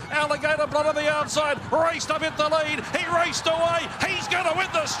Alligator Blood on the outside, raced up in the lead, he raced away, he's going to win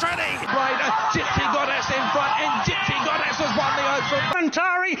the Stratty. Right, Gypsy Goddess in front, and Gypsy Goddess has won the Oaks.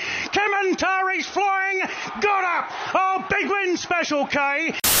 Kamantari's flying, got up. Oh, big win special,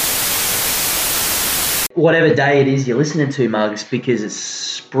 K. Whatever day it is you're listening to, Mugs, because it's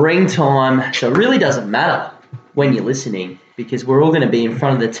springtime, so it really doesn't matter when you're listening, because we're all going to be in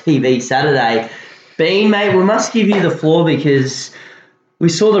front of the TV Saturday. Bean, mate, we must give you the floor because we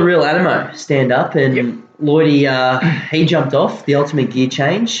saw the real Animo stand up, and Lloydie, he jumped off the ultimate gear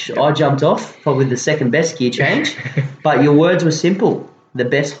change. I jumped off, probably the second best gear change, but your words were simple. The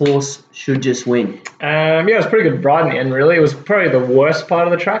best horse should just win. It was a pretty good ride in the end, really. It was probably the worst part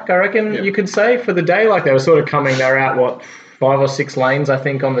of the track, I reckon you could say, for the day. Like, they were sort of coming, they were out, 5 or 6 lanes, I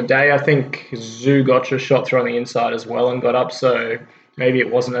think, on the day. I think Zoo Gotcha shot through on the inside as well and got up, so maybe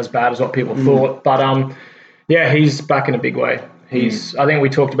it wasn't as bad as what people thought. But, he's back in a big way. I think we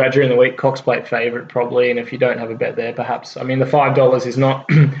talked about during the week, Cox Plate favourite probably, and if you don't have a bet there, perhaps. I mean, the $5 is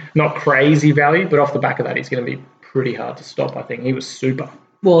not crazy value, but off the back of that, he's going to be pretty hard to stop, I think. He was super.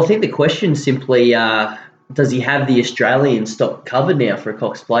 Well, I think the question simply, does he have the Australian stock covered now for a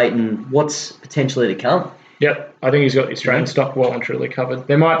Cox Plate, and what's potentially to come? Yep, I think he's got the Australian stock well and truly covered.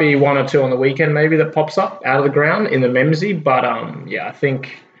 There might be 1 or 2 on the weekend maybe that pops up out of the ground in the Memsey, but I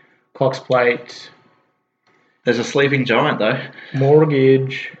think Cox Plate. There's a sleeping giant though.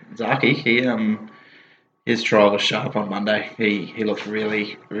 Mortgage. Zaki, his trial was sharp on Monday. He looked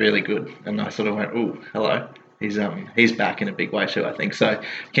really, really good, and I sort of went, ooh, hello. He's back in a big way too, I think. So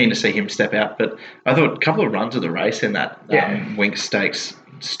keen to see him step out. But I thought a couple of runs of the race in that Winx Stakes.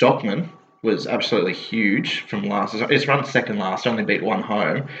 Stockman was absolutely huge from last. It's run second last, only beat 1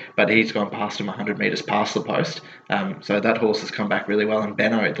 home, but he's gone past him 100 metres past the post. So that horse has come back really well. And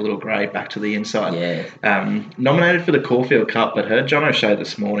Benno, the little grey, back to the inside. Yeah. Nominated for the Caulfield Cup, but heard John O'Shea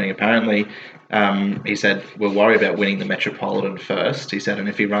this morning. Apparently, he said, we'll worry about winning the Metropolitan first. He said, and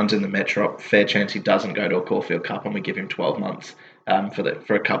if he runs in the Metro, fair chance he doesn't go to a Caulfield Cup, and we give him 12 months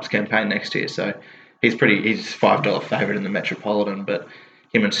for a Cups campaign next year. So he's $5 favourite in the Metropolitan, but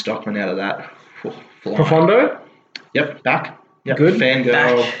him and Stockman out of that. Profondo? Yep, back. Yep. Good.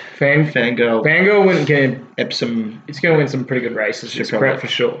 Fangirl. Fangirl. Fangirl Epsom. It's going to win some pretty good races. It's Brett for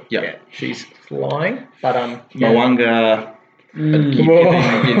sure. Yep. Yeah, she's flying. But Mwanga.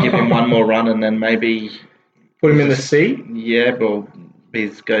 You'd give him 1 more run and then maybe put him in the sea. Yeah, well, he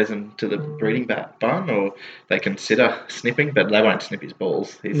goes into the breeding barn, or they consider snipping, but they won't snip his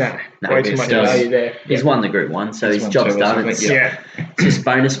balls. Way too much value there. He's won the Group 1, so his job's done. It's just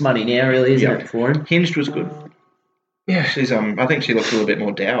bonus money now, really, isn't it, for him? Hinged was good. Yeah, she's. I think she looks a little bit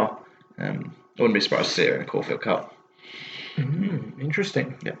more dour. I wouldn't be surprised to see her in a Caulfield Cup.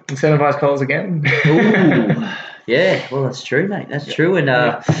 Interesting. Yeah. Incentivised colours again. Ooh. Yeah, well, that's true, mate. That's true. And,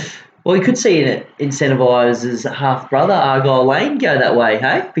 well, you could see it Incentivise's half-brother, Argyle Lane, go that way,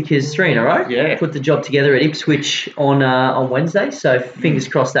 hey? Because 3 in a row. Yeah. Put the job together at Ipswich on Wednesday. So fingers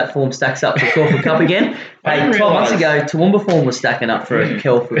crossed that form stacks up for Caulfield Cup again. Hey, 12 months ago, Toowoomba form was stacking up for a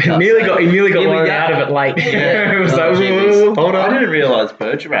Caulfield Cup. He nearly got loaned out of it late. Yeah. It was hold on. I didn't realise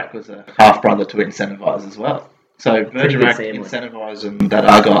Bergerac was a half-brother to Incentivise as well. So Bergerac, Incentivise, and that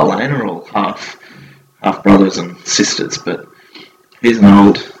Argyle Lane are all half brothers and sisters, but he's an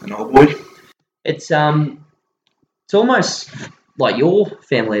old boy. It's almost like your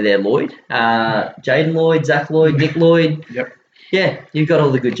family there, Lloyd. Jaden Lloyd, Zach Lloyd, Nick Lloyd. Yep. Yeah, you've got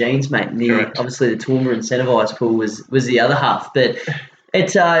all the good genes, mate. And obviously, the Toowoomba Incentivised pool was the other half, but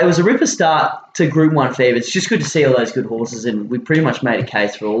it was a ripper start to Group 1 fever. It's just good to see all those good horses, and we pretty much made a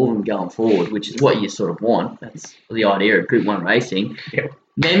case for all of them going forward, which is what you sort of want. That's the idea of Group 1 racing. Yep.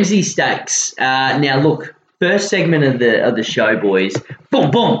 Memsey Stakes. Now, look, first segment of the show, boys.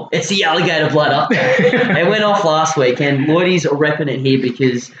 Boom, boom. It's the Alligator Blood up. It went off last week, and Lloydie's repping it here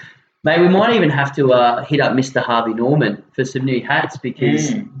because, mate, we might even have to hit up Mr. Harvey Norman for some new hats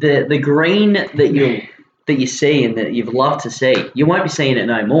because the green that you see and that you've loved to see, you won't be seeing it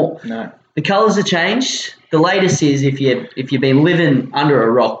no more. No. The colours have changed. The latest is if you've been living under a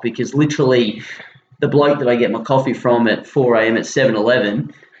rock, because literally the bloke that I get my coffee from at 4 a.m. at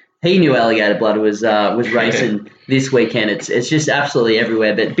 7-Eleven, he knew Alligator Blood was racing this weekend. It's just absolutely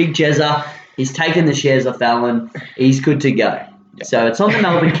everywhere. But Big Jezza, he's taken the shares off Allen. He's good to go. Yep. So it's on the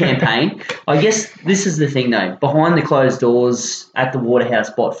Melbourne campaign. I guess this is the thing, though. Behind the closed doors at the Waterhouse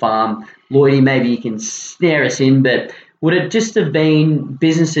Bot Farm, Lloydie, maybe you can snare us in, but would it just have been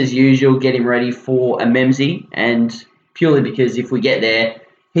business as usual, getting ready for a Memsey, and purely because if we get there,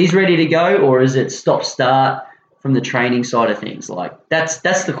 he's ready to go, or is it stop-start from the training side of things? Like, that's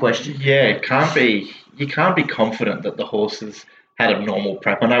the question. Yeah, you can't be confident that the horses had a normal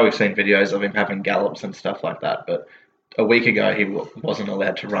prep. I know we've seen videos of him having gallops and stuff like that, but a week ago he wasn't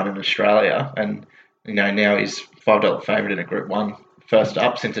allowed to run in Australia, and now he's $5 favourite in a Group 1 first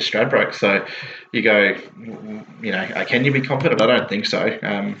up since a Stradbroke. So you go, can you be confident? I don't think so.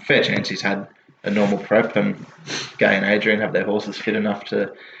 Fair chance he's had a normal prep, and Gay and Adrian have their horses fit enough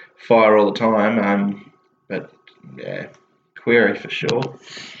to fire all the time. But yeah, query for sure.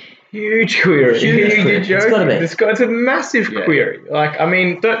 Huge query. It's got to be. It's a massive query. Like, I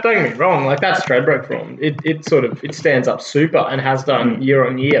mean, don't get me wrong. Like, that Stradbroke form, it stands up super and has done year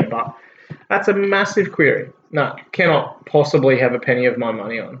on year. But that's a massive query. No, cannot possibly have a penny of my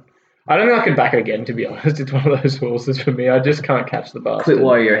money on. I don't think I could back it again, to be honest. It's one of those horses for me. I just can't catch the bastard. Quit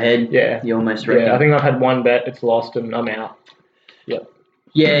while you're ahead. Yeah. You almost reckon. Yeah, I think I've had one bet, it's lost, and I'm out. Yep.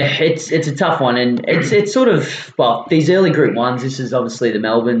 Yeah, it's a tough one, and it's sort of, well, these early Group 1s, this is obviously the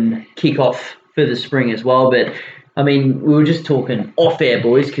Melbourne kick-off for the spring as well, but, I mean, we were just talking off-air,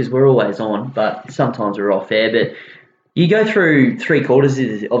 boys, because we're always on, but sometimes we're off-air, but you go through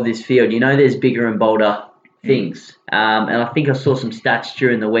 3/4 of this field, there's bigger and bolder things, and I think I saw some stats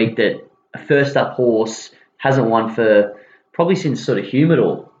during the week that a first-up horse hasn't won for probably since sort of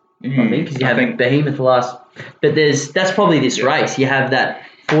Humidor, I think, because you have Behemoth last. But that's probably this race. You have that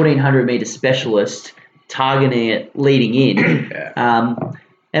 1,400 metre specialist targeting it leading in,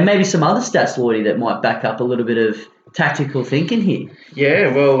 and maybe some other stats, Lloydie, that might back up a little bit of tactical thinking here.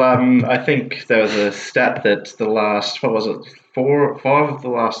 Yeah, well, I think there was a stat that the last, 5 of the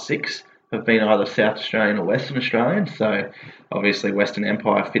last 6 have been either South Australian or Western Australian. So obviously Western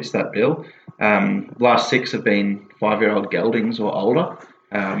Empire fits that bill. Last 6 have been 5-year-old geldings or older.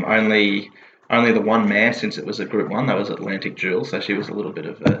 Only the one mare since it was a Group 1, that was Atlantic Jewel, so she was a little bit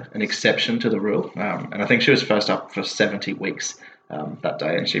of an exception to the rule. And I think she was first up for 70 weeks that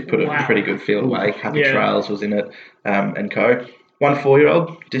day, and she put a pretty good field away. Happy Trails was in it, and co. 1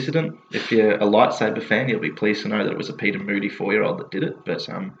 4-year-old, Dissident. If you're a Lightsaber fan, you'll be pleased to know that it was a Peter Moody 4-year-old that did it, but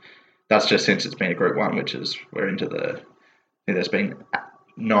that's just since it's been a Group 1, we're into I think there's been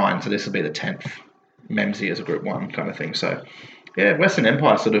 9, so this will be the 10th Memsey as a Group 1 kind of thing, so... Yeah, Western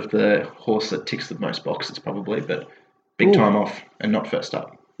Empire sort of the horse that ticks the most boxes probably, but big time off and not first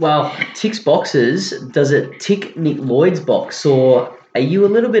up. Well, ticks boxes. Does it tick Nick Lloyd's box, or are you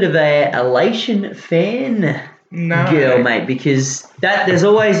a little bit of a Elation fan girl, mate? Because there's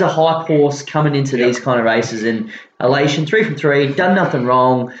always a hype horse coming into these kind of races, and Elation 3 from 3, done nothing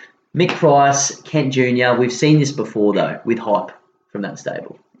wrong. Mick Price, Kent Jr. We've seen this before though with hype from that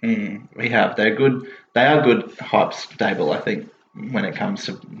stable. We have. They're good. They are good hype stable, I think, when it comes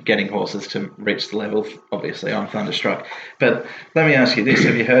to getting horses to reach the level. Obviously, I'm Thunderstruck. But let me ask you this.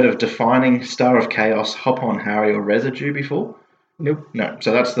 Have you heard of Defining, Star of Chaos, Hop On Harry or Residue before? Nope. No.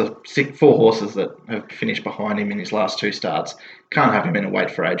 So that's the 4 horses that have finished behind him in his last 2 starts. Can't have him in a weight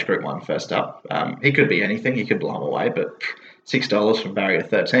for age Group 1 first up. He could be anything. He could blow him away, but $6 from barrier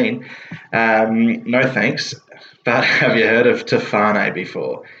 13. No thanks. But have you heard of Tofane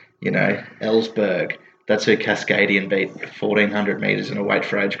before? Ellsberg. That's who Cascadian beat 1,400 metres in a weight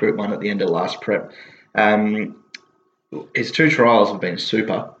for age Group 1 at the end of last prep. His 2 trials have been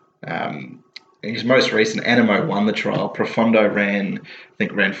super. His most recent, Animo won the trial. Profondo ran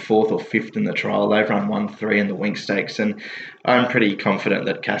 4th or 5th in the trial. They've run 1-3 in the Wink Stakes, and I'm pretty confident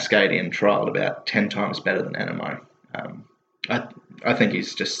that Cascadian trialled about 10 times better than Animo. I think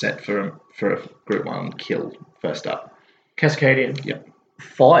he's just set for a Group 1 kill first up. Cascadian. Yep.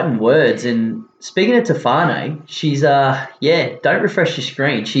 Fighting words, and speaking of Tofane, she's don't refresh your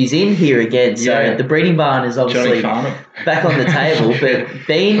screen. She's in here again, so the breeding barn is obviously back on the table. But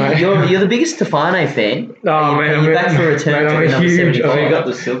Bean, you're the biggest Tofane fan. Are you back for a return to number 75? You got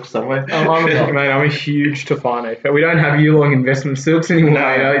the silk somewhere. I'm a huge Tofane fan. We don't have Yulong Investment Silks anymore.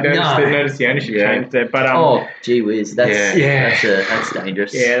 Notice the ownership change there. But gee whiz, that's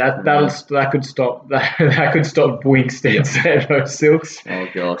dangerous. Yeah, that could stop Winkstead instead of those silks. Oh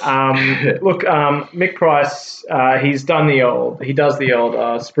gosh. Look, Mick Price, he does the old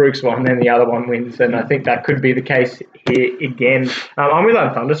Spruikes one, then the other one wins, and I think that could be the case here again. I'm with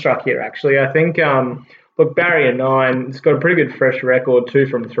Thunderstruck here, actually. I think, barrier 9, it's got a pretty good fresh record, 2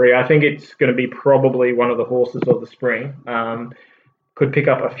 from 3. I think it's going to be probably one of the horses of the spring. Could pick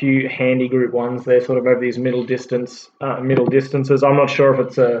up a few handy Group 1s there, sort of over these middle distances. I'm not sure if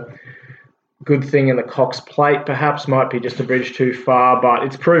it's a good thing in the Cox Plate, perhaps, might be just a bridge too far, but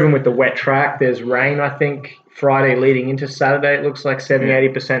it's proven with the wet track. There's rain, I think, Friday leading into Saturday. It looks like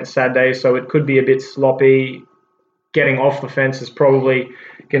 70-80% Saturday, so it could be a bit sloppy. Getting off the fence is probably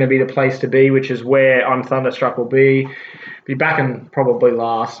going to be the place to be, which is where I'm Thunderstruck will be. Be back in probably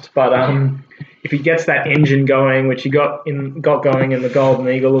last. But, if he gets that engine going, which he got going in the Golden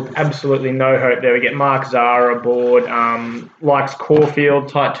Eagle, look, absolutely no hope there. We get Mark Zahra aboard, likes Caulfield,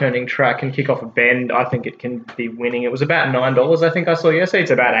 tight turning track, can kick off a bend. I think it can be winning. It was about $9, I think I saw yesterday.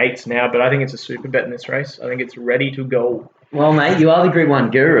 It's about $8 now, but I think it's a super bet in this race. I think it's ready to go. Well, mate, you are the Group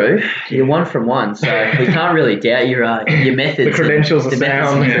 1 guru. You're 1 from 1, so we can't really doubt your methods. The credentials are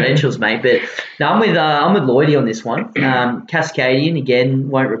sound. Credentials, mate. But no, I'm with Lloydie on this one. Cascadian, again,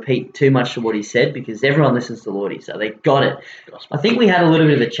 won't repeat too much of what he said because everyone listens to Lloydie, so they got it. I think we had a little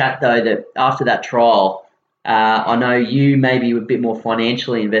bit of a chat, though, that after that trial, I know you maybe were a bit more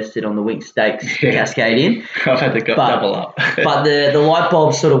financially invested on the Winx Stakes Cascadian. I've had to double up. But the light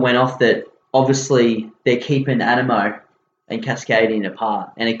bulb sort of went off that obviously they're keeping Animo and Cascadian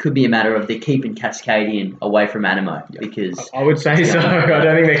apart, and it could be a matter of they're keeping Cascadian away from Animo because I would say so. I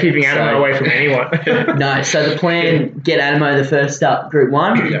don't think they're keeping Animo away from anyone. No, so the plan: get Animo the first up, Group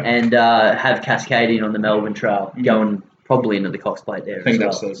 1, and have Cascadian on the Melbourne Trail, going probably into the Cox Plate there. I think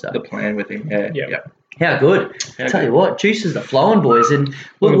as that's well. the plan with him. Yeah. How good! Tell you what, juices are flowing, boys. And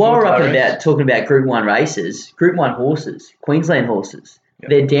look, while we're up and about talking about Group 1 races, Group 1 horses, Queensland horses,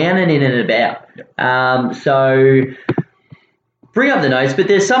 they're down and in and about. So. Bring up the notes, but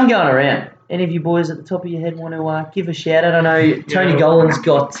there's some going around. Any of you boys at the top of your head want to give a shout out? I know Tony Gollan's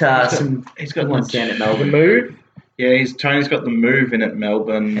got some he's got ones down at Melbourne. The move? Yeah, Tony's got the move in at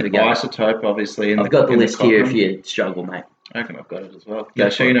Melbourne. Isotope, obviously. I've got the list here if you struggle, mate. I reckon I've got it as well.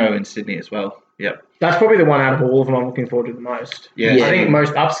 Chino in Sydney as well. Yep. That's probably the one out of all of them I'm looking forward to the most. Yeah. I think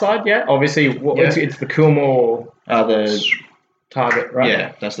most upside, obviously, it's the Coolmore target, right?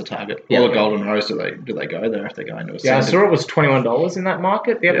 Yeah, that's the target. Or the Golden Rose, do they go there if they're going to a I saw it was $21 in that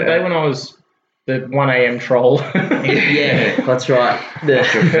market the other day when I was the 1 a.m. troll. Yeah, that's right.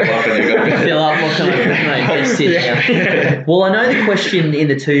 Fill up, what kind of just sit down. Well, I know the question in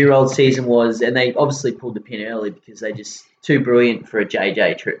the 2-year-old season was, and they obviously pulled the pin early because they just too brilliant for a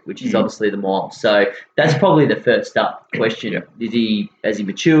JJ trip, which is obviously the mile. So that's probably the first up question. Has he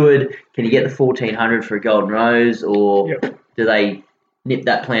matured? Can he get the 1400 for a Golden Rose, or do they nip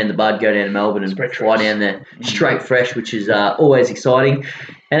that plan in the bud, go down to Melbourne and fly down there straight fresh, which is always exciting.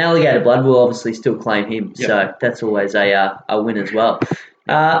 And Alligator Blood will obviously still claim him, so that's always a win as well.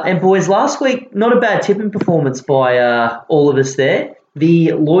 And boys, last week, not a bad tipping performance by all of us there. The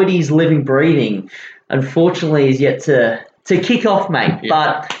Lloydie's Living Breathing, unfortunately, is yet to kick off, mate.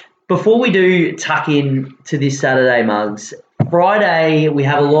 But before we do tuck in to this Saturday, Mugs, Friday we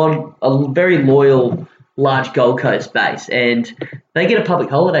have a very loyal large Gold Coast base, and they get a public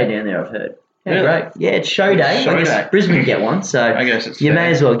holiday down there, I've heard. Yeah, great. Yeah, it's show day. I guess Brisbane get one, so I guess it's you fair.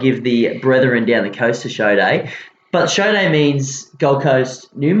 may as well give the brethren down the coast a show day. But show day means Gold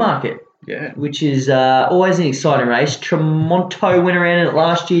Coast Newmarket, which is always an exciting race. Tremonto went around in it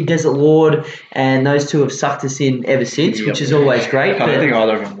last year, Desert Lord, and those two have sucked us in ever since, which is always great. I don't think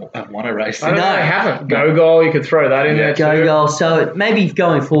either of them have won a race. I haven't. Go-Goal, you could throw that in there too. Go-Goal. So maybe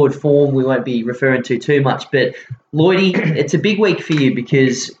going forward form we won't be referring to too much, but Lloydie, it's a big week for you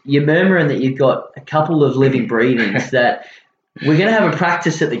because you're murmuring that you've got a couple of living breathings that we're going to have a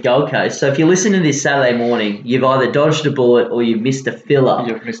practice at the Gold Coast. So if you listen to this Saturday morning, you've either dodged a bullet or you've missed a filler.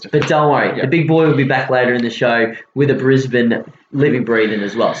 But don't worry, the big boy will be back later in the show with a Brisbane living breathing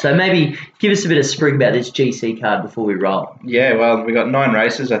as well. So maybe give us a bit of spring about this GC card before we roll. Yeah, well, we got 9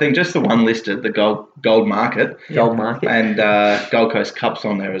 races. I think just the one listed, the Gold Market. Gold Market. And Gold Coast Cup's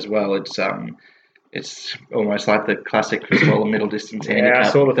on there as well. It's almost like the classic Chris Waller middle distance handicap. I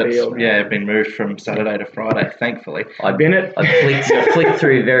saw the field. Yeah, been moved from Saturday to Friday, thankfully. I flicked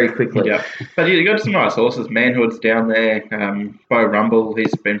through very quickly. Yeah, but you got some nice horses. Manhood's down there. Bo Rumble,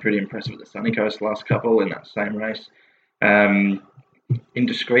 he's been pretty impressive with the Sunny Coast last couple in that same race.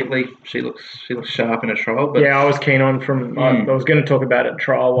 Indiscreetly, she looks sharp in a trial. But I was keen on I was going to talk about it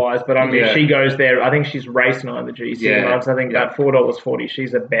trial wise, but I mean, if she goes there, I think she's racing on the GC Mugs. I think that $4.40,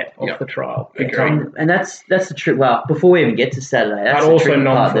 she's a bet off the trial. And that's the trick. Well, before we even get to Saturday, that's I'd the also tricky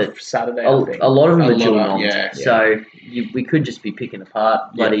nom part for that Saturday. a lot of them are dual noms. Yeah. So we could just be picking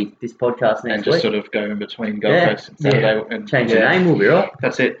apart this podcast next and just week. sort of go in between Gold Coast and Saturday. And change the name, we'll be right.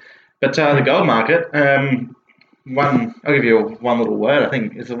 That's it. But the Gold Market, I'll give you one little word. I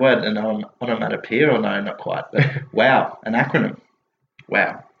think is the word an onomatopoeia or no, not quite. But wow, an acronym.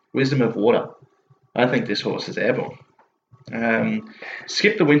 Wow, Wisdom of Water. I think this horse is airborne.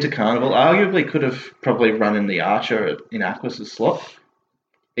 Skipped the Winter Carnival. Arguably could have probably run in the Archer in Aquas's slot.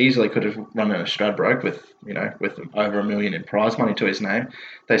 Easily could have run in a Stradbroke with over $1 million in prize money to his name.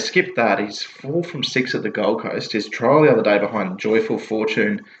 They skipped that. He's 4 from 6 at the Gold Coast. His trial the other day behind Joyful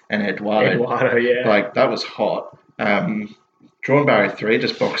Fortune and Eduardo. Like, that was hot. Drawn barrier 3,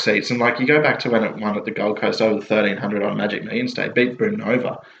 just box seats. And like you go back to when it won at the Gold Coast over the 1300 on Magic Millions Day, beat Broome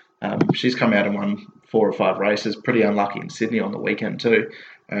Nova. She's come out and won 4 or 5 races. Pretty unlucky in Sydney on the weekend too.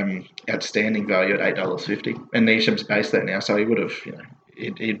 Outstanding value at $8.50. And Neesham's based there now, so he would have,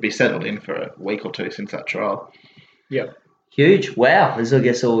 he'd be settled in for a week or two since that trial. Yep. Huge. Wow. Is I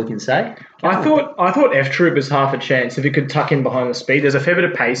guess all we can say. I thought F Troop was half a chance if it could tuck in behind the speed. There's a fair bit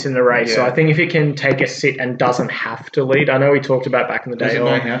of pace in the race, so I think if it can take a sit and doesn't have to lead. I know we talked about back in the day.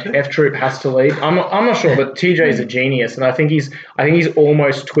 F Troop has to lead. I'm not sure, but TJ's a genius, and I think he's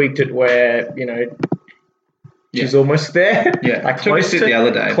almost tweaked it where she's almost there. Yeah, like took a sit the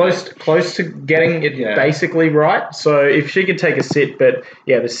other day. Close to getting it basically right. So if she could take a sit, but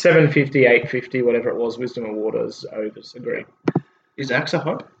the 750, 850, whatever it was, Wisdom of Waters, overs, agreed. Is AXA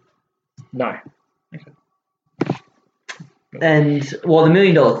hope? No. Okay. And, the $1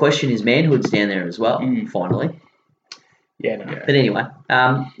 million question is Manhood's down there as well, finally. Yeah, no. But anyway,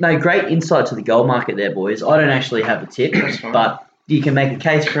 no, great insight to the gold market there, boys. I don't actually have a tip, but you can make a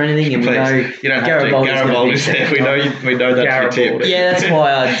case for anything, and we know you don't have to. Garibaldi's there. We know that's your tip. Yeah, that's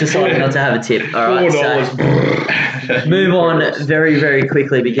why I decided not to have a tip. All right, so move on very, very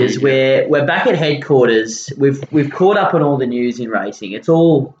quickly because we're back at headquarters. We've caught up on all the news in racing.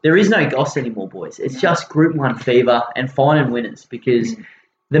 There is no goss anymore, boys. It's just Group 1 fever and finding winners because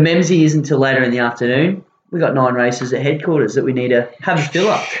the Memsey isn't until later in the afternoon. We've got 9 races at headquarters that we need to have a fill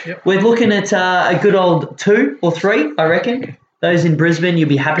up. Yep. We're looking at a good old 2 or 3, I reckon. Those in Brisbane, you'll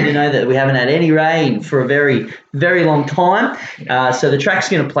be happy to know that we haven't had any rain for a very, very long time. So the track's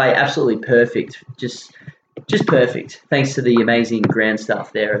going to play absolutely perfect, just perfect, thanks to the amazing ground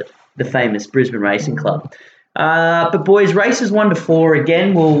staff there at the famous Brisbane Racing Club. But boys, races 1 to 4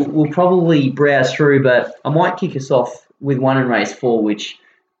 again. We'll probably browse through, but I might kick us off with 1 in race 4, which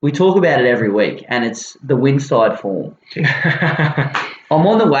we talk about it every week, and it's the Winside form. I'm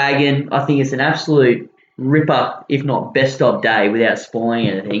on the wagon. I think it's an absolute ripper, if not best of day, without spoiling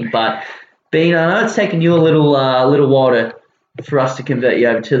anything. But Bean, I know it's taken you a little while for us to convert you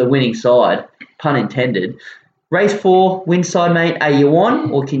over to the winning side, pun intended. Race 4, Winside, mate. Are you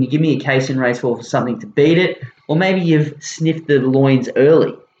on, or can you give me a case in race 4 for something to beat it, or maybe you've sniffed the loins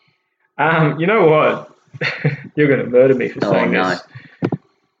early? You know what? You're going to murder me for saying this.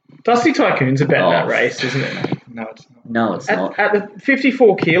 Dusty Tycoon's a bet in that race, isn't it, mate? No, it's not. No, it's not. At the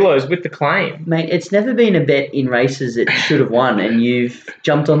 54 kilos with the claim. Mate, it's never been a bet in races it should have won, and you've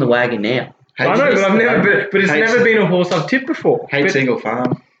jumped on the wagon now. I know, but it's never been a horse I've tipped before. Single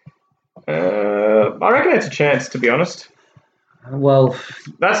Farm. I reckon it's a chance, to be honest. Well,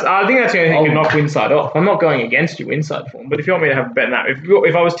 I think that's the only thing that can knock Winside off. I'm not going against you Winside form, but if you want me to have a bet in that,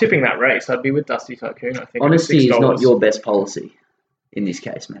 if I was tipping that race, I'd be with Dusty Tycoon, I think. Honesty is not your best policy in this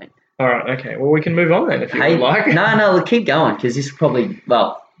case, mate. All right, okay. Well, we can move on then if you would like. No, we'll keep going because this is probably,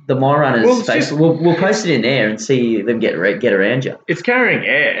 the My Runners space. We'll post it in there and see them get around you. It's carrying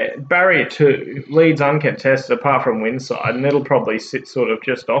air. Barrier 2 leads uncontested apart from Winside, and it'll probably sit sort of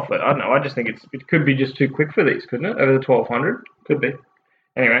just off it. I don't know. I just think it could be just too quick for these, couldn't it? Over the 1200? Could be.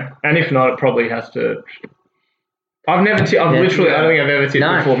 Anyway, and if not, it probably has to. I don't think I've ever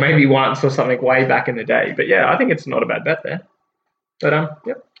tipped before. Maybe once or something way back in the day. But yeah, I think it's not a bad bet there. But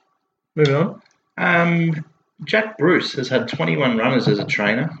yep. Moving on. Jack Bruce has had 21 runners as a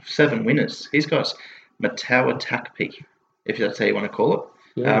trainer, 7 winners. He's got Matawa Takpi, if that's how you want to call it.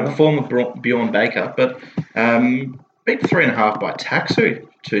 Yeah. Former Bjorn Baker, but beat 3.5 by Taxu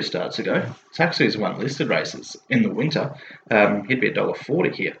 2 starts ago. Taxu's won listed races in the winter. He'd be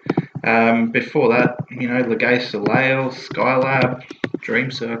 $1.40 here. Before that, Legace Soleil, Skylab,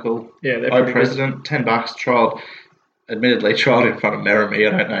 Dream Circle, President, $10 admittedly trialled in front of Merrimee.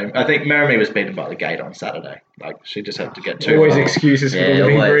 I don't know. I think Merrimee was beaten by the gate on Saturday. Like, she just had to get 2. Always excuses for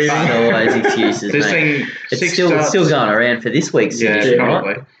living breathing. Always excuses, mate. It's still going around for this week's edition,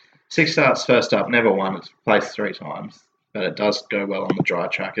 probably. Right? 6 starts, first up, never won. It's placed 3 times. But it does go well on the dry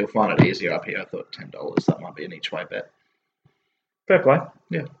track. You'll find it easier up here. I thought $10. That might be an each way bet. Fair play.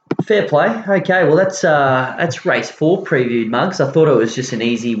 Yeah. Fair play. Okay, well that's race 4 previewed, Mugs. I thought it was just an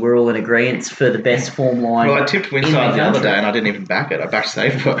easy. We're all in agreement for the best form line. Well, I tipped Winside the other day, and I didn't even back it. I backed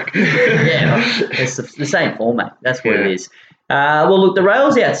Safework. Yeah, it's the same format. That's what it is. Well, look, the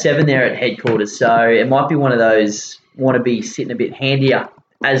rail's out 7 there at headquarters, so it might be one of those want to be sitting a bit handier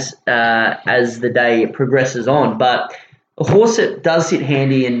as the day progresses on. But a horse that does sit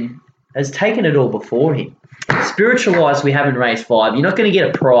handy and has taken it all before him. Spiritualised, we have in race 5. You're not going to get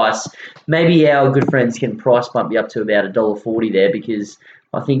a price. Maybe our good friends can price bump you up to about $1.40 there because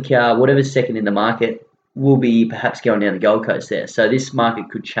I think whatever's second in the market will be perhaps going down the Gold Coast there. So this market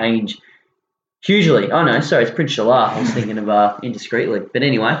could change Hugely. Oh, no, sorry, it's Prince Shalar. I was thinking of Indiscreetly. But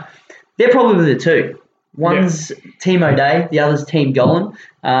anyway, they're probably the two. One's Team O'Day, the other's Team Golan.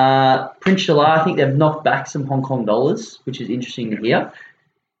 Prince Shalar, I think they've knocked back some Hong Kong dollars, which is interesting to hear.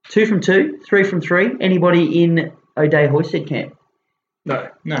 2 from 2, 3 from 3. Anybody in O'Day Hoisted camp? No.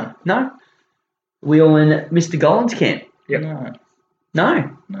 No? We all in Mr. Golan's camp? Yep.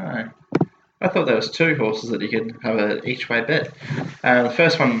 No? No. I thought there was 2 horses that you could have a each way bet. The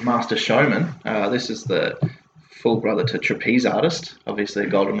first one, Master Showman. This is the full brother to Trapeze Artist, obviously a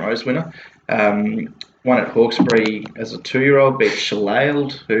Golden Rose winner. Won at Hawkesbury as a 2-year-old, beat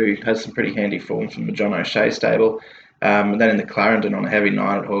Shalailed, who has some pretty handy form from the John O'Shea stable. And then in the Clarendon on a heavy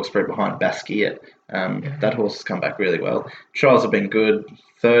 9 at Hawkesbury behind Basquiat. That horse has come back really well. Trials have been good.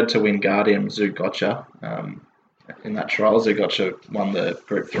 3rd to win Guardian, Zoo Gotcha. In that trial, Zoo Gotcha won the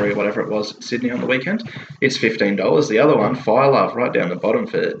Group 3 or whatever it was at Sydney on the weekend. It's $15. The other one, Fire Love, right down the bottom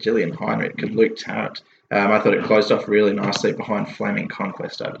for Gillian Heinrich and Luke Tarrant. I thought it closed off really nicely behind Flaming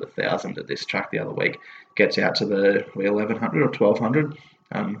Conquest over the 1,000 at this track the other week. Gets out to the 1,100 or 1,200.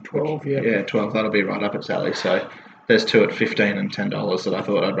 12, yeah. Yeah, 12. That'll be right up its alley. So there's 2 at $15 and $10 that I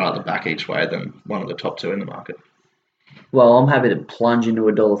thought I'd rather back each way than one of the top 2 in the market. Well, I'm happy to plunge into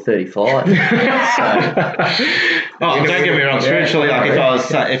 $1.35. Don't get me wrong. Spiritually, like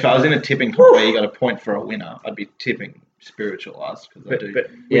if I was in a tipping comp where you got a point for a winner, I'd be tipping spiritualised because I do.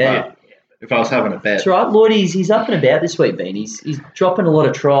 Yeah. If I was having a bet, That's right, Lloyd. He's up and about this week, Ben. He's dropping a lot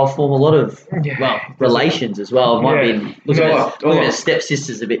of trial form, a lot of relations as well. It might be looking at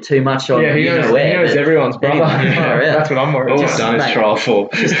stepsisters a bit too much on. Yeah, he knows everyone's brother. That's what I'm worried all about. I've done is trial form.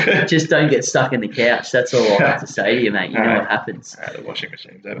 Just don't get stuck in the couch. That's all I have to say to you, mate. You know what happens. The washing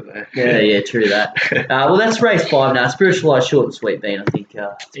machine's over there. Yeah, true that. Well, that's race 5 now. Spiritualised short and sweet, Ben. I think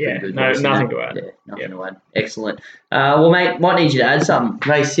it's pretty good. Nothing to add. Yeah, nothing to add. Excellent. Well, mate, might need you to add something.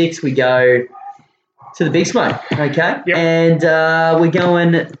 Race 6, we go to the Big Smoke, okay? Yep. And we're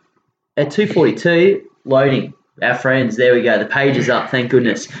going at 2:42, loading. Our friends, there we go. The page is up, thank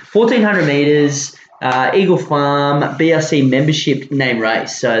goodness. 1,400 metres, Eagle Farm, BRC membership name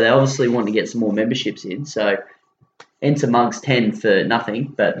race. So they obviously want to get some more memberships in. So enter Mugs 10 for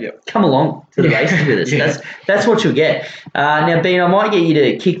nothing, but come along to the races with us. That's what you'll get. Now, Bean, I might get you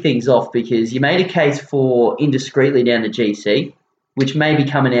to kick things off because you made a case for Indiscreetly down the GC, which may be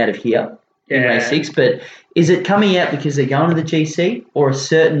coming out of here. In race 6, but is it coming out because they're going to the GC or a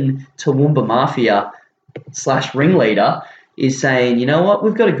certain Toowoomba Mafia / ringleader is saying, you know what,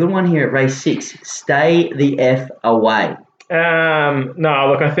 we've got a good one here at race 6. Stay the F away. No,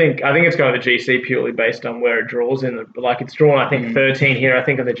 look, I think it's going to the GC purely based on where it draws in. Like it's drawn, I think 13 here. I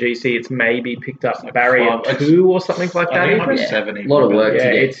think on the GC it's maybe picked up barrier 2 or something like that. I think 70. A lot of work to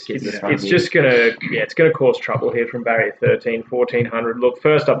get. It's just gonna cause trouble here from barrier 13, 1400. Look,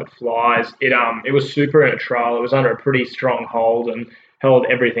 first up it flies. It was super in a trial. It was under a pretty strong hold and held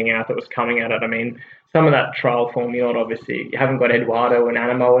everything out that was coming at it. I mean, some of that trial formula, obviously, you haven't got Eduardo and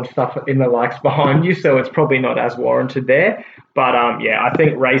Animo and stuff in the likes behind you, so it's probably not as warranted there. But, I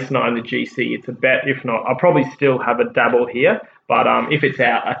think race 9, the GC, it's a bet. If not, I'll probably still have a dabble here. But if it's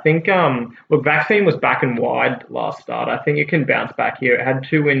out, I think, Vaccine was back and wide last start. I think it can bounce back here. It had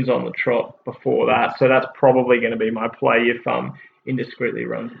 2 wins on the trot before that, so that's probably going to be my play if Indiscreetly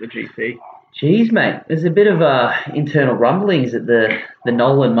runs the GC. Jeez, mate, there's a bit of internal rumblings at the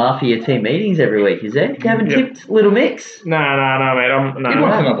Nolan Mafia team meetings every week, is there? You haven't tipped Little Mix? No, mate. He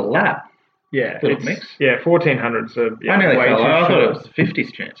wants another lap. Yeah, Little Mix. Yeah, 1,400's a I nearly way fell. too I thought short. it was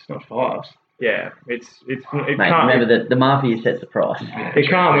 50s chance, not 5s. Yeah, it Mate, can't. remember that the Mafia sets the price. It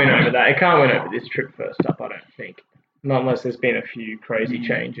can't win over that. It can't win over this trip first up, I don't think. Not unless there's been a few crazy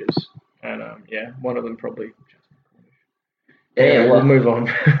changes. And, one of them probably... Yeah, we'll move on.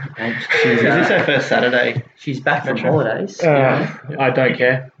 She's, Is this her first Saturday? She's back from holidays. I don't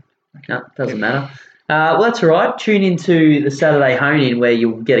care. No, doesn't matter. Well, that's all right. Tune into the Saturday hone-in where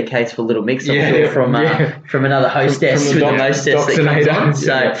you'll get a case for Little Mix, I'm sure, from another hostess From the with the mostess that comes on.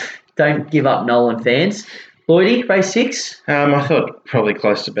 So don't give up, Nolan fans. Lloydie, race 6? I thought probably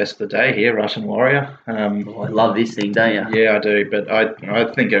close to best of the day here, Russian Warrior. I love this thing, don't you? Yeah, I do, but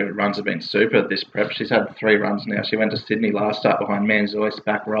I think her runs have been super this prep. She's had 3 runs now. She went to Sydney last start behind Manzois,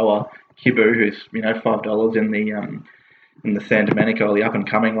 back rower, Kibu, who's $5 in the San Domenico, the up and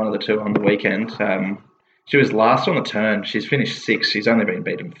coming, one of the 2 on the weekend. She was last on the turn. She's finished 6th. She's only been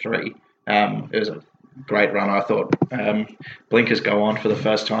beaten 3. It was a great run, I thought. Blinkers go on for the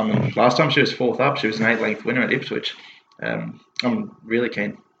first time, and last time she was 4th up. She was an 8-length winner at Ipswich. I'm really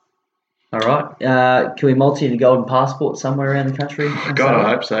keen. All right. Can we multi in a golden passport somewhere around the country? God, I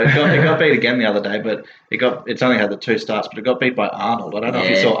hope so. It got beat again the other day, but it's only had the 2 starts, but it got beat by Arnold. I don't know if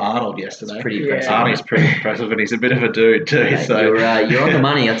you saw Arnold yesterday. It's pretty impressive. Arnie's pretty impressive, and he's a bit of a dude too. Yeah, so you're on the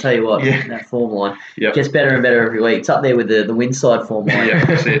money, I'll tell you what. Yeah. That form line Yep. gets better and better every week. It's up there with the Winside form line. yeah,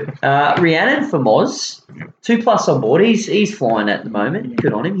 that's it. Rhiannon for Moz, 2+ on board. He's flying at the moment.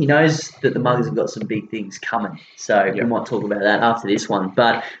 Good on him. He knows that the Muggers have got some big things coming, so we might talk about that after this one.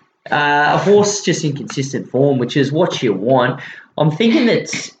 But a horse just in consistent form, which is what you want. I'm thinking that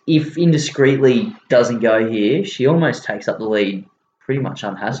if Indiscreetly doesn't go here, she almost takes up the lead pretty much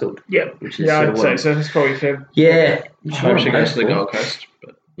unhassled. Yep. Which is Yeah, sort I'd of say what- so. That's probably fair. Yeah. I hope she goes to the Gold Coast,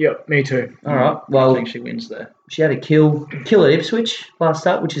 but Yep, me too. All right. I Well, think she wins there. she had a kill at Ipswich last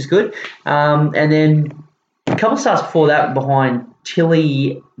start, which is good. And then a couple of starts before that behind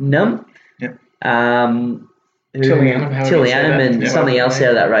Tilly Num. Yep. Tilly Annam, however you say Annam, that. and Yeah. something else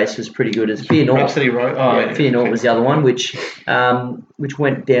out of that race was pretty good. As Fear Naught. Rhapsody Road. Fear Naught was the other one, which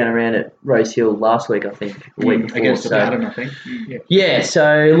went down around at Rose Hill last week, I think, the week before. against the So- Baden, I think. yeah,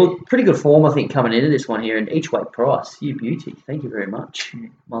 so look, pretty good form, I think, coming into this one here. And each way price, you beauty. Thank you very much,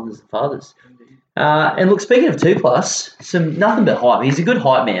 mothers and fathers. And look, speaking of 2+, nothing but hype. He's a good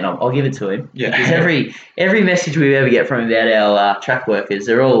hype man. I'll give it to him. Yeah. Because every message we ever get from him about our track workers,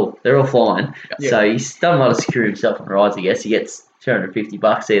 they're all flying. Yeah. So he's done well to secure himself on rides. I guess he gets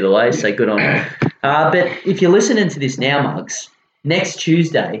 $250 either way. So good on him. But if you're listening to this now, Mugs, next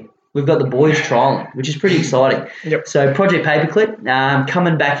Tuesday we've got the boys trialling, which is pretty exciting. Yep. So Project Paperclip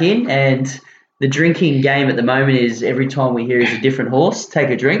coming back in, and the drinking game at the moment is every time we hear is a different horse,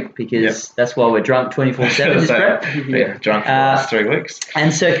 take a drink, because that's why we're drunk 24/7. This prep. Been drunk for the last 3 weeks.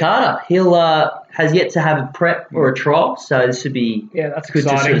 And Sir Carter, he'll has yet to have a prep or a trial, so this would be Yeah, that's good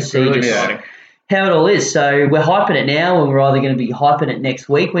exciting. to sort of see Really just exciting. how it all is. So we're hyping it now, and we're either going to be hyping it next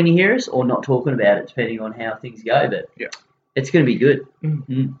week when you hear us, or not talking about it, depending on how things go. But it's going to be good.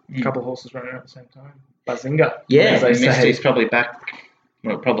 A couple of horses running at the same time. Bazinga. Yeah. as they say. Misty's probably back.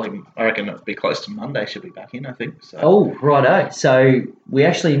 Well, probably, I reckon it'll be close to Monday. She'll be back in, I think. So. Oh, righto. So we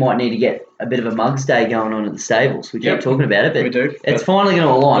actually might need to get a bit of a Mugs Day going on at the stables. We keep talking about it, but we do. it's finally going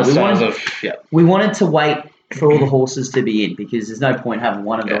to align. We wanted to wait for all the horses to be in, because there's no point having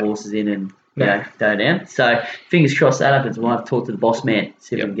one of the horses in and go down. So fingers crossed that happens. We'll have to talk to the boss man,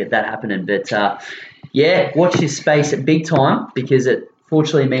 see if we can get that happening. But watch this space at big time, because it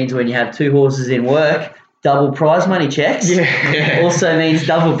fortunately means when you have 2 horses in work, double prize money checks. Also means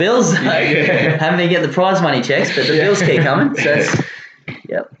double bills. Haven't been getting the prize money checks, but the bills keep coming. So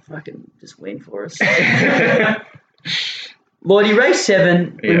fucking just win for us. Lloydie, race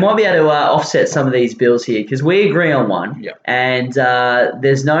 7, we might be able to offset some of these bills here, because we agree on one, and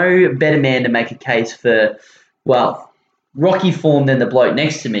there's no better man to make a case for, Rocky form than the bloke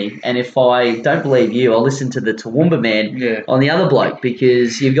next to me. And if I don't believe you, I'll listen to the Toowoomba man on the other bloke,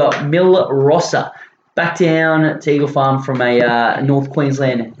 because you've got Mil Rossa back down to Eagle Farm from a North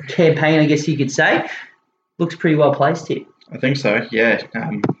Queensland campaign, I guess you could say. Looks pretty well placed here. I think so, yeah.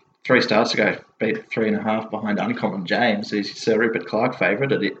 3 starts ago, beat 3.5 behind Uncommon James. He's Sir Rupert Clarke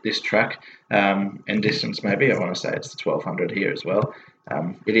favourite at this track. And distance, maybe, I want to say it's the 1200 here as well.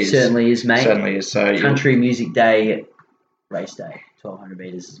 It is. Certainly is, mate. Certainly is. So Country Music Day, race day, 1,200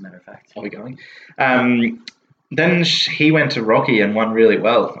 metres, as a matter of fact. Are we going? Then he went to Rocky and won really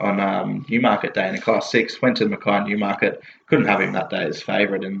well on Newmarket Day in a Class 6. Went to Mackay Newmarket. Couldn't have him that day as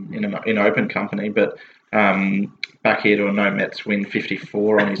favourite in open company, but back here to a no Mets win,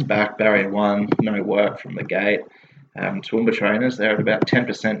 54 on his back. Barrier 1, no work from the gate. Toowoomba trainers, they're at about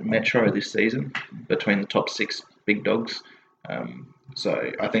 10% Metro this season between the top 6 big dogs.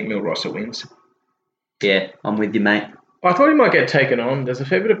 So I think Mil Rossa wins. Yeah, I'm with you, mate. I thought he might get taken on. There's a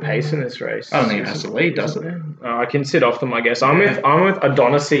fair bit of pace in this race. I don't think it has to lead, does it? I can sit off them, I guess. I'm with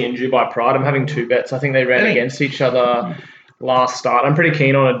Adonisy and Dubai Pride. I'm having 2 bets. I think they ran against each other last start. I'm pretty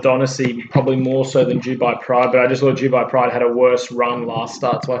keen on Adonisy, probably more so than Dubai Pride, but I just thought Dubai Pride had a worse run last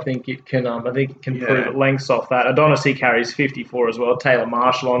start, so I think it can prove lengths off that. Adonisy carries 54 as well. Taylor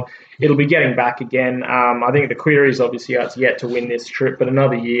Marshall on. It'll be getting back again. I think the queries obviously it's yet to win this trip, but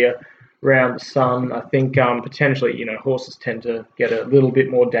another year round the sun. I think potentially, horses tend to get a little bit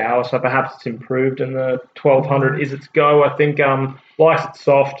more dower, so perhaps it's improved. And the 1200 is its go. I think likes it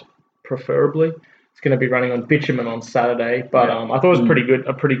soft, preferably. It's going to be running on bitumen on Saturday, but I thought it was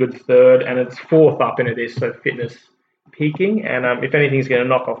a pretty good third, and it's 4th up into this, so fitness peaking, and if anything's going to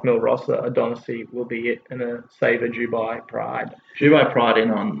knock off Mil Rosa, Adonisy will be it, and a Saver Dubai Pride. Dubai Pride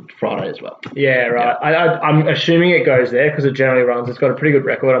in on Friday as well. Yeah, right. I'm assuming it goes there because it generally runs. It's got a pretty good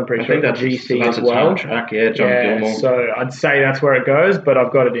record. I'm pretty I sure think the that's GC as a well. time track. Yeah, John Gilmore. So I'd say that's where it goes, but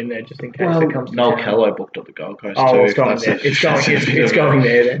I've got it in there just in case it comes to Noel town. Kello booked at the Gold Coast Oh, too. it's going there. It's going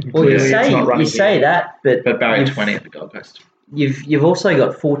there then. Well, you Clearly, it's not running say here. that, but Barry 20 at the Gold Coast. you've also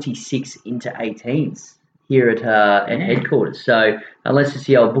got 46 into 18s here at headquarters. So unless it's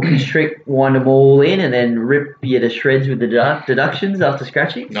the old bookies trick, wind them all in and then rip you to shreds with the deductions after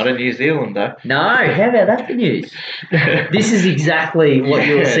scratching. Not in New Zealand though. No, how about that for news? This is exactly what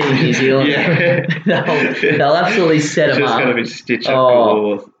you'll see in New Zealand. Yeah. they'll absolutely set them It's just up. going to be stitch up Oh,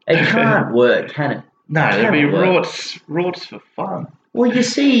 galore. it can't work, can it? No, it'll be Can't work. rorts for fun. Well, you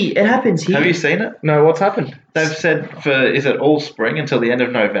see, it happens here. Have you seen it? No, what's happened? They've said is it all spring until the end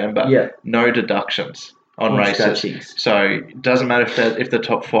of November? Yeah. No deductions on races. scratchings. So it doesn't matter if the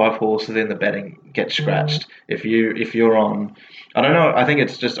top 5 horses in the betting get scratched. If you're on, I don't know. I think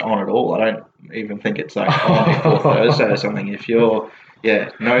it's just on at all. I don't even think it's like on before Thursday or something. If you're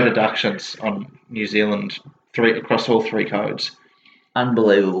no deductions on New Zealand across all 3 codes.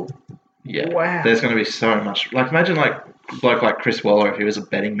 Unbelievable. Yeah. Wow. There's going to be so much. Like imagine like a bloke like Chris Waller if he was a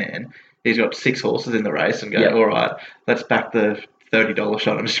betting man. He's got 6 horses in the race and go, Yep. all right, let's back the $30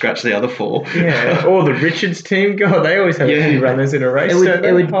 shot and scratch the other 4. Yeah, or the Richards team. God, they always have a few runners in a race. don't they?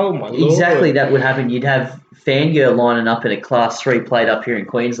 Oh my lord! exactly that would happen. You'd have Fangirl lining up in a Class 3 plate up here in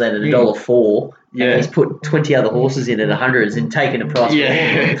Queensland at $1.04. Yeah. And he's put 20 other horses in at $100s and taken a price.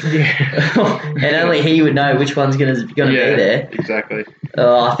 Yeah. And only he would know which one's going to be there. Exactly.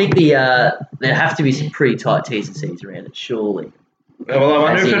 I think there have to be some pretty tight T's and C's around it, surely. Well, I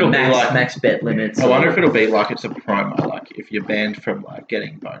wonder As if in it'll be like. max bet limits. I wonder if it'll be like it's a promo, like if you're banned from like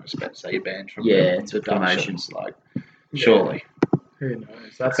getting bonus bets, say you're banned from it's a deductions, like surely. Who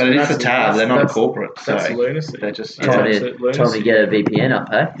knows? That's, But it is that's- the tab, they're not that's- corporate, so That's lunacy. they're just That's trying absolute to lunacy. get a VPN up,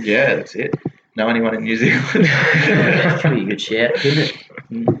 eh? yeah, that's it. Know anyone in New Zealand? That's pretty good shout, isn't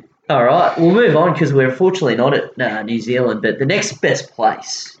it? All right, we'll move on because we're unfortunately not at New Zealand, but the next best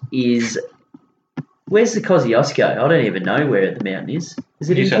place is... Where's the Kosciuszko? I don't even know where the mountain is. Is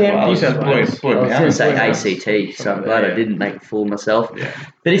it New in South Canberra? Wales. New South Wales. Blue I was going to Mountains. say ACT, so I'm glad I didn't make a fool of myself. Yeah.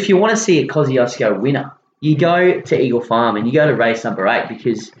 But if you want to see a Kosciuszko winner, you go to Eagle Farm and you go to race number 8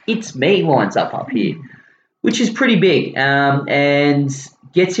 because It's Me lines up here, which is pretty big and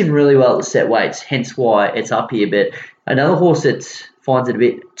gets in really well at the set weights, hence why it's up here. But another horse that finds it a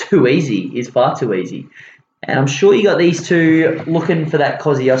bit too easy is Far Too Easy. And I'm sure you got these two looking for that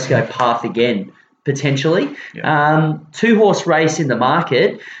Kosciuszko path again, potentially. Yeah. 2-horse race in the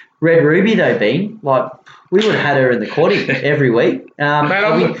market. Red Ruby, though, Bean, like, we would have had her in the quaddie every week.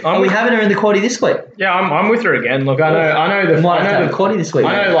 Are we having her in the quaddie this week? Yeah, I'm with her again. Look, I know Might I have to know have a quaddie this week.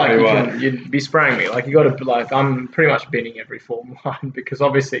 I know, mate. like you'd be spraying me. Like you got to like I'm pretty much binning every form line because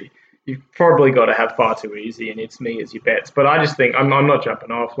obviously you've probably got to have Far Too Easy and It's Me as your bets. But I just think I'm not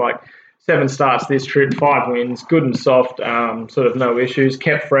jumping off. Like 7 starts this trip, 5 wins, good and soft, sort of no issues.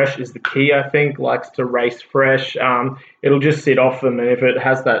 Kept fresh is the key, I think. Likes to race fresh. It'll just sit off them, and if it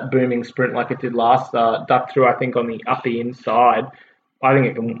has that booming sprint like it did last start, duck through, I think, on the uppy inside, I think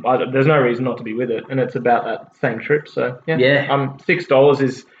it can. There's no reason not to be with it, and it's about that same trip. So Yeah. $6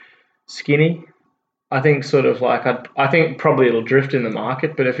 is skinny. I think sort of like I think probably it'll drift in the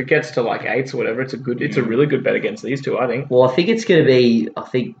market, but if it gets to like 8s or whatever, it's a really good bet against these two. I think. Well, I think it's going to be.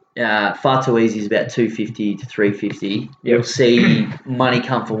 Far Too Easy is about $250 to $350. You'll see money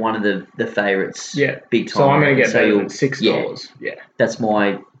come for one of the favourites. Yeah, big time. So I'm going to get So better you'll- than $6. Yeah. That's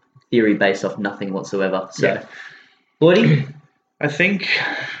my theory based off nothing whatsoever. So, Yeah. Lloydie, I think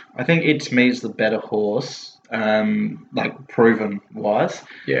It's Me's the better horse, like proven wise.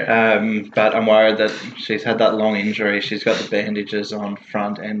 Yeah. But I'm worried that she's had that long injury. She's got the bandages on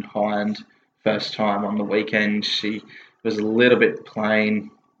front and hind. First time on the weekend, she was a little bit plain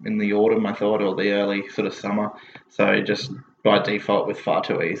in the autumn, I thought, or the early sort of summer. So just by default with Far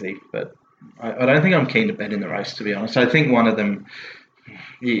Too Easy. But I don't think I'm keen to bet in the race, to be honest. I think one of them,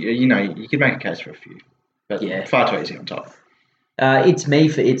 you could make a case for a few. But Yeah. Far Too Easy on top. It's me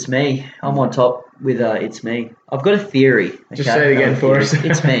for It's Me. I'm on top with It's Me. I've got a theory. Just say it again for us.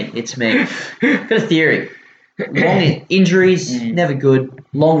 It's me. It's me. Got a theory. Long injuries, never good.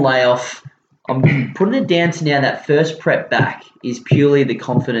 Long layoff. I'm putting it down to now that first prep back is purely the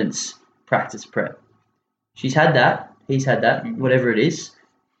confidence practice prep. She's had that. He's had that. Whatever it is.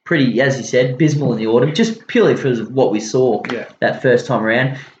 Pretty, as you said, abysmal in the autumn, just purely because of what we saw that first time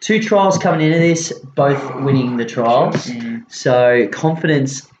around. 2 trials coming into this, both winning the trials. So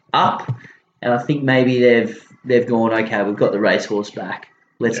confidence up, and I think maybe they've they've gone, okay, we've got the racehorse back.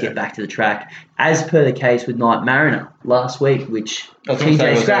 Let's get back to the track. As per the case with Night Mariner last week, which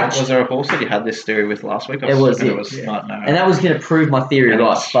TJ scratched. Was there a horse that you had this theory with last week? It was Night Mariner. And that was going to prove my theory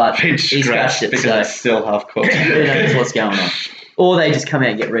right, but he scratched it. Because So it's still half cooked. who knows what's going on. Or they just come out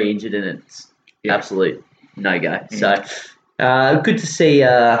and get re-injured and it's absolute no-go. So good to see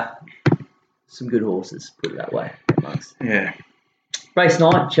some good horses, put it that way. Yeah. Race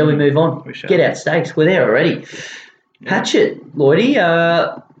 9, shall we move on? We shall. Get out stakes, we're there already. Hatchet,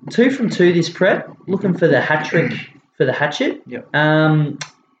 Lloydie, 2 from 2 this prep, looking for the hat-trick for the Hatchet. Yep.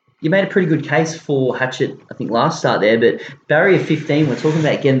 You made a pretty good case for Hatchet, I think, last start there, but barrier 15, we're talking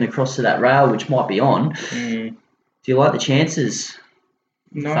about getting across to that rail, which might be on. Do you like the chances?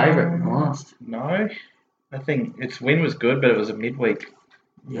 No. Favourite in the last? No. I think its win was good, but it was a midweek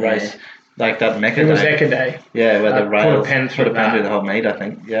race. Like that Mecca It was day. Eka Day. Yeah, where the rails put a pen through through that. the whole meet, I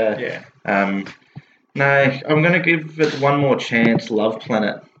think. Yeah. Yeah. No, I'm going to give it one more chance. Love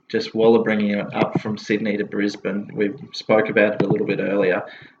Planet, just Waller bringing it up from Sydney to Brisbane. We spoke about it a little bit earlier.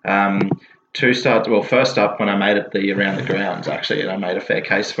 First up when I made it around the grounds, actually, and I made a fair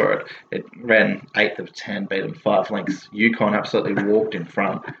case for it. It ran 8th of 10, beat them 5 lengths. Yukon absolutely walked in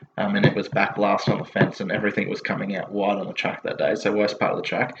front, and it was back last on the fence, and everything was coming out wide on the track that day, so worst part of the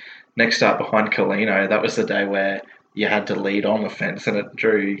track. Next up behind Colino, that was the day where you had to lead on the fence, and it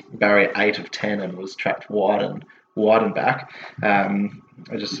drew barrier 8 of 10 and was tracked wide and back. I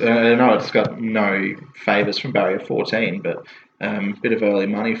know it's got no favours from barrier 14, but bit of early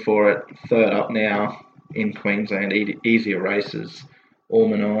money for it. Third up now in Queensland, easier races,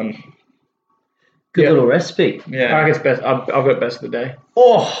 Orman on. Good little recipe. Yeah. I think it's best. I've got best of the day.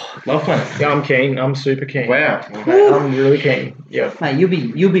 Oh, Love Planet. Yeah, I'm keen. I'm super keen. Wow. I'm really keen. Yeah. mate, you'll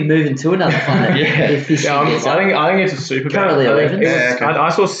be moving to another fun if this Yeah, gets I up. think it's a super bet. Currently I think 11s. it was- I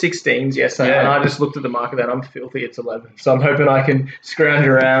saw 16s yesterday, Yeah. and I just looked at the market and I'm filthy. It's 11. So I'm hoping I can scrounge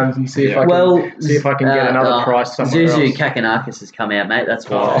around and see if I can get another price somewhere Zuzu else. Kakanakis has come out, mate. That's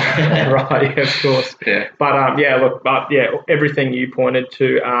Oh, why. right, yeah, of course. Yeah. But everything you pointed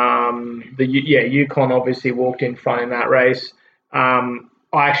to. Yukon obviously walked in front in that race.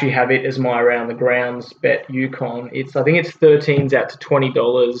 I actually have it as my around the grounds bet Yukon. I think it's 13s out to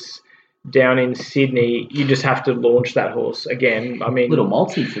 $20 down in Sydney. You just have to launch that horse again. I mean, Little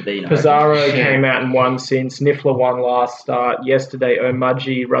multi for Dino. Pizarro came out and won since. Niffler won last start. Yesterday,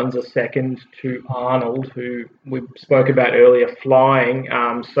 Omaji runs a second to Arnold, who we spoke about earlier, flying.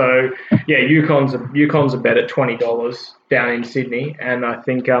 Yukon's a bet at $20 down in Sydney. And I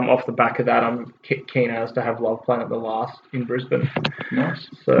think off the back of that, I'm keen as to have Love Planet the last in Brisbane. Nice.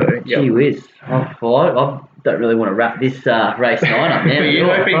 So, yeah. Gee whiz. I don't really want to wrap this race 9 up now. Were you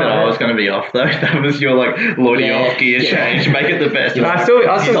hoping that I was going to be off, though? That was your, Lloydie off gear change. Make it the best. I still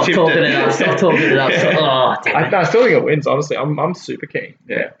Stop tipped talking it. it up. Stop talking it up. I still think it wins, honestly. I'm super keen.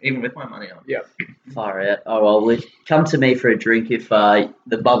 Yeah, even with my money on. Yeah. Far out. Oh, well, come to me for a drink if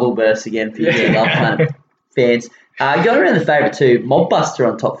the bubble bursts again for you Love Planet fans. Got around the favourite too. Mobbuster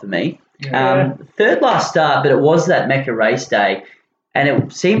on top for me. Third last start, but it was that Mecca race day, and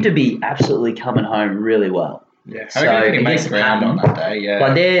it seemed to be absolutely coming home really well. Yeah, So, I reckon you make against ground on that day, yeah.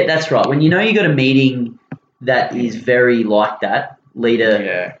 But that's right. When you know you got a meeting that is very like that,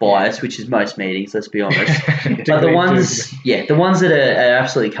 leader bias, which is most meetings, let's be honest. But the ones that are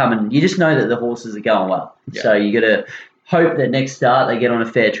absolutely coming, you just know that the horses are going well. Yeah. So you got to hope that next start they get on a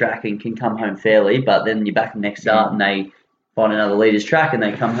fair track and can come home fairly, but then you back them next start and they find another leader's track and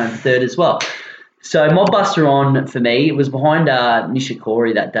they come home third as well. So Mobbuster on for me. It was behind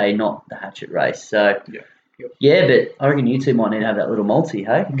Nishikori that day, not the Hatchet race. So yeah, but I reckon you two might need to have that little multi,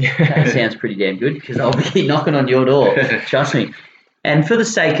 hey? That sounds pretty damn good because I'll be knocking on your door. Trust me. And for the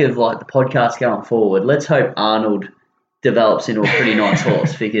sake of the podcast going forward, let's hope Arnold develops into a pretty nice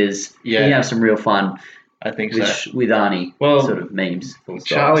horse because he can have some real fun. I think with Arnie sort of memes.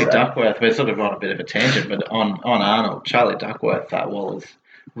 Charlie Duckworth, we're sort of on a bit of a tangent, but on Arnold, Charlie Duckworth, Waller's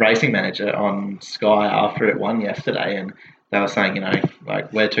racing manager on Sky after it won yesterday, and they were saying,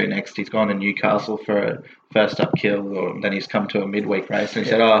 where to next? He's gone to Newcastle for a first up kill, or then he's come to a midweek race, and he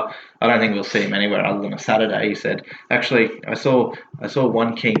said, I don't think we'll see him anywhere other than a Saturday. He said, actually, I saw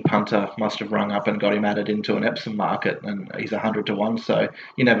one keen punter must have rung up and got him added into an Epsom market, and he's 100 to 1, so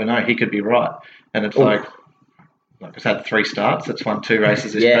you never know, he could be right. And it's like it's had 3 starts, it's won 2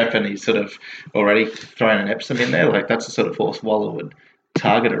 races this prep, and he's sort of already thrown an Epsom in there. Like, that's the sort of horse Waller would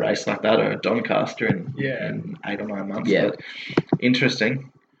target a race like that, or a Doncaster in 8 or 9 months. Yeah. But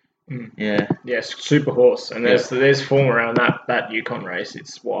interesting. Yeah, Yes, super horse, and there's form around that Yukon race.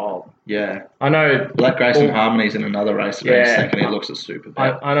 It's wild. yeah. I know. Black Grace and Harmony's in another race. Second, he looks a super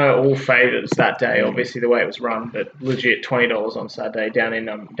bet. I know all favourites that day. Obviously, the way it was run, but legit $20 on Saturday down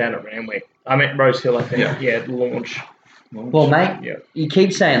at Randwick. I meant Rose Hill, I think. Yeah, launch. Well, mate, you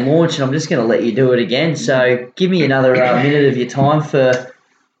keep saying launch, and I'm just going to let you do it again. So give me another minute of your time for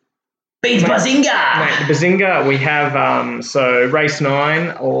Beans Bazinga. Mate, the Bazinga, we have so race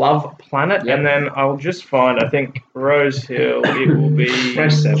 9, Love Planet, and then I'll just find, I think, Rose Hill, it will be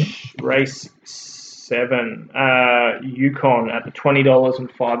race 7, Yukon at the $20 and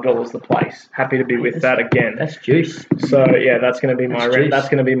 $5 the place. Happy to be with that again. That's juice. So yeah, that's going to be my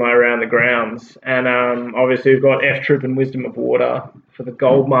around the grounds, and obviously we've got F Troop and Wisdom of Water for the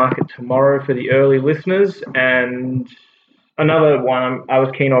gold market tomorrow for the early listeners, and another one I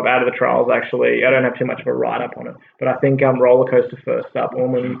was keen of out of the trials, actually. I don't have too much of a write-up on it, but I think Roller Coaster first up.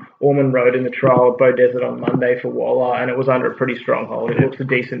 Ormond rode in the trial at Bow Desert on Monday for Waller, and it was under a pretty strong hold. It was a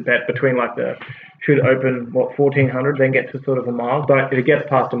decent bet between should open, 1,400, then get to sort of a mile. If it gets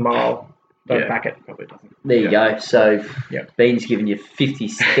past a mile, don't back it. Probably doesn't. There you go. So Bean's giving you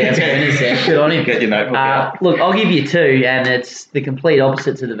 50,000 winners there. Good on him. Get your notebook out. Look, I'll give you 2, and it's the complete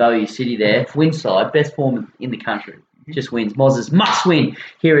opposite to the Value City there. Winside, best form in the country. Just wins. Moz's must win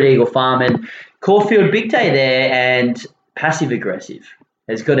here at Eagle Farm. And Caulfield, big day there, and passive aggressive.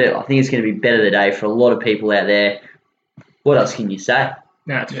 Has got it. I think it's going to be better the day for a lot of people out there. What else can you say?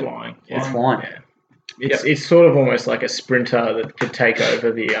 No, it's flying. It's flying. Yeah. It's sort of almost like a sprinter that could take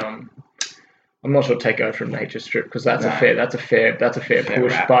over the I'm not sure take over from Nature Strip, because that's a fair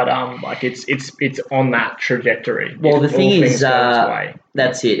push, but it's on that trajectory. Well, the thing is,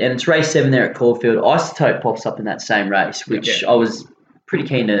 that's it, and it's race 7 there at Caulfield. Isotope pops up in that same race, which I was pretty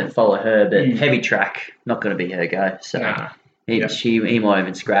keen to follow her, but heavy track, not going to be her go. So he might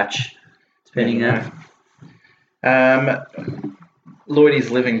even scratch, depending on that. Lloydie's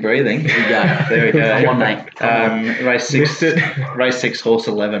living, breathing. There we go. Come on, mate. Race 6, horse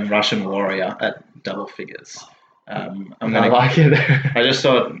 11, Russian Warrior at double figures. I like it. I just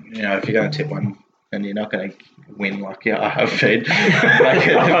thought, if you're going to tip one and you're not going to win like I have feed, that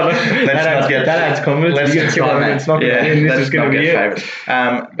adds confidence. Let's not going to be favourites.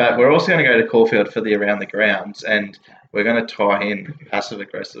 But we're also going to go to Caulfield for the Around the Grounds, and we're going to tie in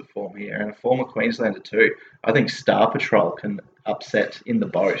passive-aggressive form here, and a former Queenslander too. I think Star Patrol can upset in the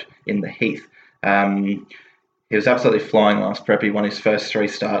boat, in the heath. He was absolutely flying last prep. He won his first 3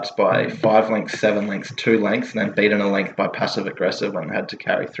 starts by 5 lengths, 7 lengths, 2 lengths, and then beaten a length by passive-aggressive and had to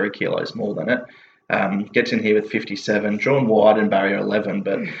carry 3 kilos more than it. Gets in here with 57, drawn wide in barrier 11,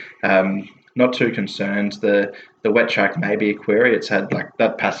 but not too concerned. The wet track may be a query. It's had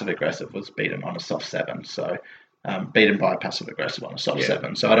that passive-aggressive was beaten on a soft 7, so... beaten by a passive-aggressive on a soft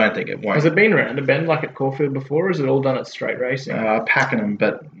 7, so I don't think it won't. Has it been around a bend like at Caulfield before, or is it all done at straight racing? Pakenham,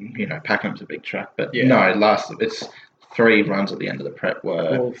 but, Pakenham's a big track. But it's 3 runs at the end of the prep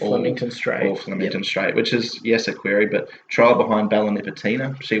were all Flemington Straight. All Flemington Straight, which is, yes, a query, but trial behind Bella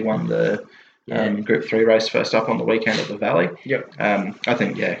Nipotina. She won the Group 3 race first up on the weekend at the Valley. Yep. I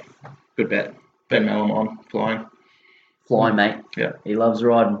think, good bet. Ben Malamon, flying. Flying, mate. Yeah. He loves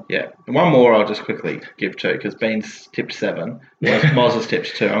riding. Yeah. And one more I'll just quickly give to, because Bean's tipped 7. Moz has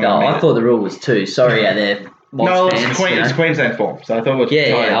tipped 2. I thought the rule was 2. Sorry out there. It's Queensland form, so I thought it was...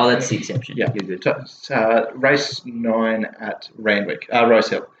 Yeah, that's the exception. Yeah. You're good. Race 9 at Randwick, Rose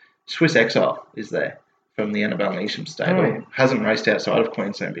Hill. Swiss Exile is there from the Annabelle Neesham stable. Hasn't raced outside of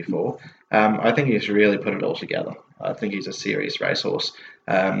Queensland before. I think he's really put it all together. I think he's a serious racehorse.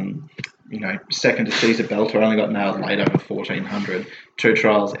 Second to Caesar Belter, only got nailed late over 1,400. 2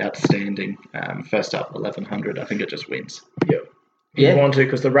 trials, outstanding. First up, 1,100. I think it just wins. Yep. You want to,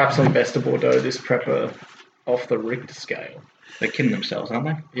 because the Raps on Best of Bordeaux this prep are off the Richter scale. They're kidding themselves, aren't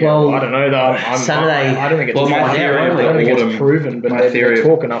they? Yeah, well, I don't know. Saturday. I don't think it's proven, but they're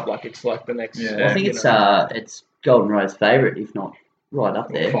talking up like it's like the next. Yeah. I think it's Golden Rose favourite, if not right up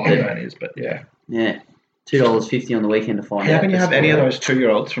there. Yeah. $2.50 on the weekend to find out. How can you have any of those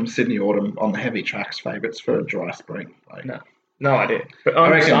 2-year-olds from Sydney Autumn on the heavy tracks favourites for a dry spring? No idea. But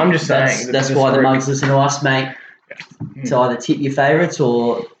I'm just saying that's why the mugs listen to us, mate. To either tip your favourites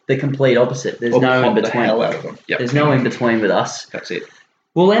or the complete opposite. There's no in between. Yep. There's no in between with us. That's it.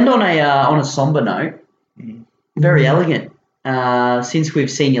 We'll end on a somber note. Very elegant. Since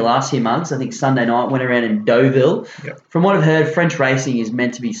we've seen you last year, Mugs, I think Sunday night went around in Deauville. Yep. From what I've heard, French racing is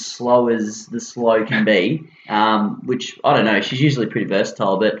meant to be slow as the slow can be, which, I don't know, she's usually pretty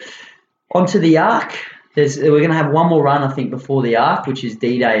versatile. But onto the Arc. We're going to have one more run, I think, before the Arc, which is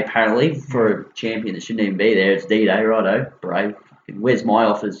D-Day, apparently, for a champion that shouldn't even be there. It's D-Day, righto. Brave. Where's my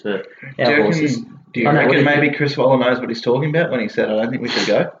offers for Do our you horses? do you I know, what reckon do you maybe Chris Waller knows what he's talking about when he said, I don't think we should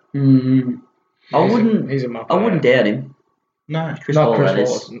go? I wouldn't. He's a muppet. I wouldn't doubt him. No. Chris Not Waller, Chris that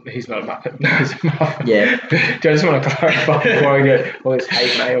is. Wallace. He's not a muppet. No, he's a muppet. Yeah. I just want to clarify before I get all this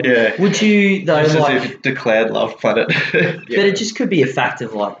hate mail. Yeah. Would you though Just like? as if declared love planet. But it just could be a fact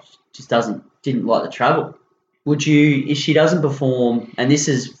of like just didn't like the travel. Would you, if she doesn't perform, and this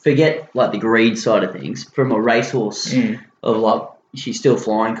is forget like the greed side of things from a racehorse of like she's still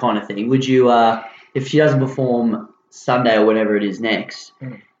flying kind of thing. Would you, if she doesn't perform Sunday or whenever it is next,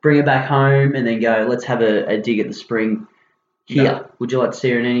 bring her back home and then go, let's have a dig at the spring here? No. Would you like to see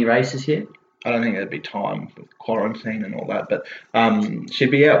her in any races here? I don't think there'd be time with quarantine and all that, but she'd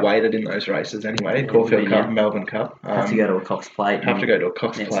be outweighted in those races anyway. Caulfield Cup, yeah. Melbourne Cup. Have to go to a Cox Plate. Have to go to a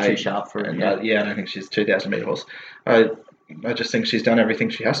Cox It's Plate. too sharp for her. And, Yeah. I don't think she's 2,000 metre horse. I just think she's done everything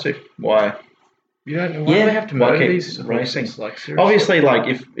she has to. Why? You don't. Why do they have to Why murder keep these racing? horses? Like, seriously? Obviously,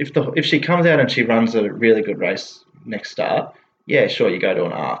 like if she comes out and she runs a really good race next start, yeah, sure, you go to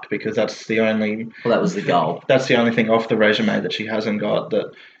an ARC because that's the only. Well, that was the goal. That's the only thing off the resume that she hasn't got.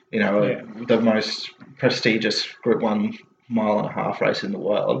 That the most prestigious Group 1 mile-and-a-half race in the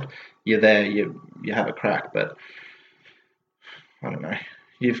world. You're there, you have a crack, but I don't know.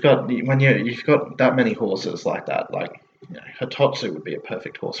 You've got that many horses like that, like. Hitotsu would be a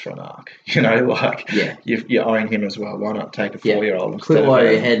perfect horse for an ARC. Yeah. You're owing him as well. Why not take a 4-year-old instead Quit of while a-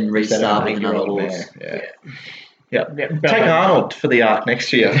 you're ahead and instead of restart an with another 8-year-old horse. mare? Yeah. but Take Arnold for the ARC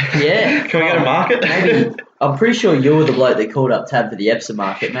next year. Yeah. Can we get a market? Maybe. I'm pretty sure you were the bloke that called up Tab for the Epsom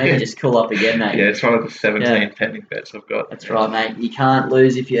market. Maybe just call up again, mate. Yeah, it's one of the 17 Yeah. pending bets I've got. That's right, mate. You can't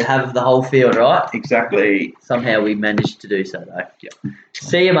lose if you have the whole field, right? Exactly. Somehow we managed to do so, though. Yeah.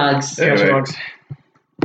 See you, Mugs. Catch you, Anyway. Mugs.